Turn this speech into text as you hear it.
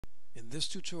In this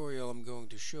tutorial, I'm going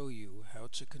to show you how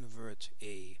to convert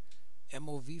a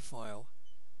MOV file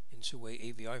into a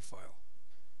AVI file.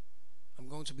 I'm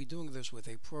going to be doing this with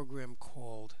a program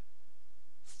called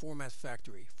Format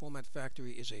Factory. Format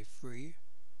Factory is a free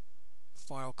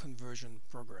file conversion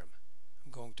program.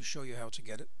 I'm going to show you how to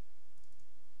get it.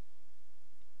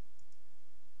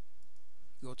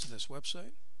 Go to this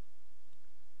website,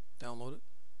 download it.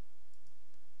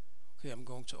 Okay, I'm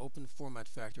going to open Format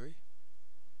Factory.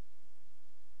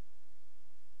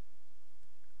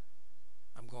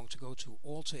 I'm going to go to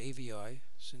All to AVI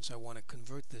since I want to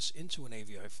convert this into an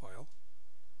AVI file.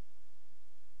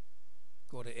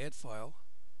 Go to Add File.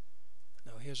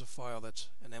 Now here's a file that's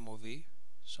an MOV,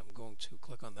 so I'm going to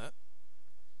click on that.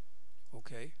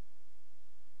 OK.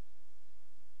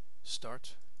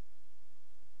 Start.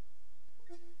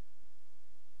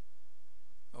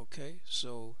 OK,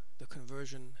 so the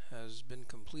conversion has been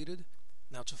completed.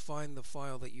 Now to find the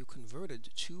file that you converted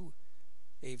to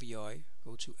AVI,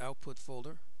 go to Output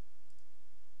folder,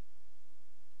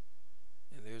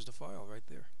 and there's the file right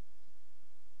there.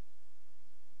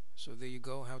 So there you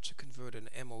go, how to convert an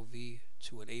MOV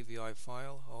to an AVI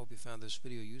file. I hope you found this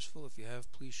video useful. If you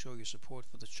have, please show your support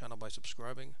for this channel by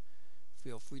subscribing.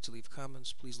 Feel free to leave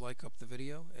comments. Please like up the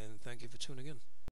video, and thank you for tuning in.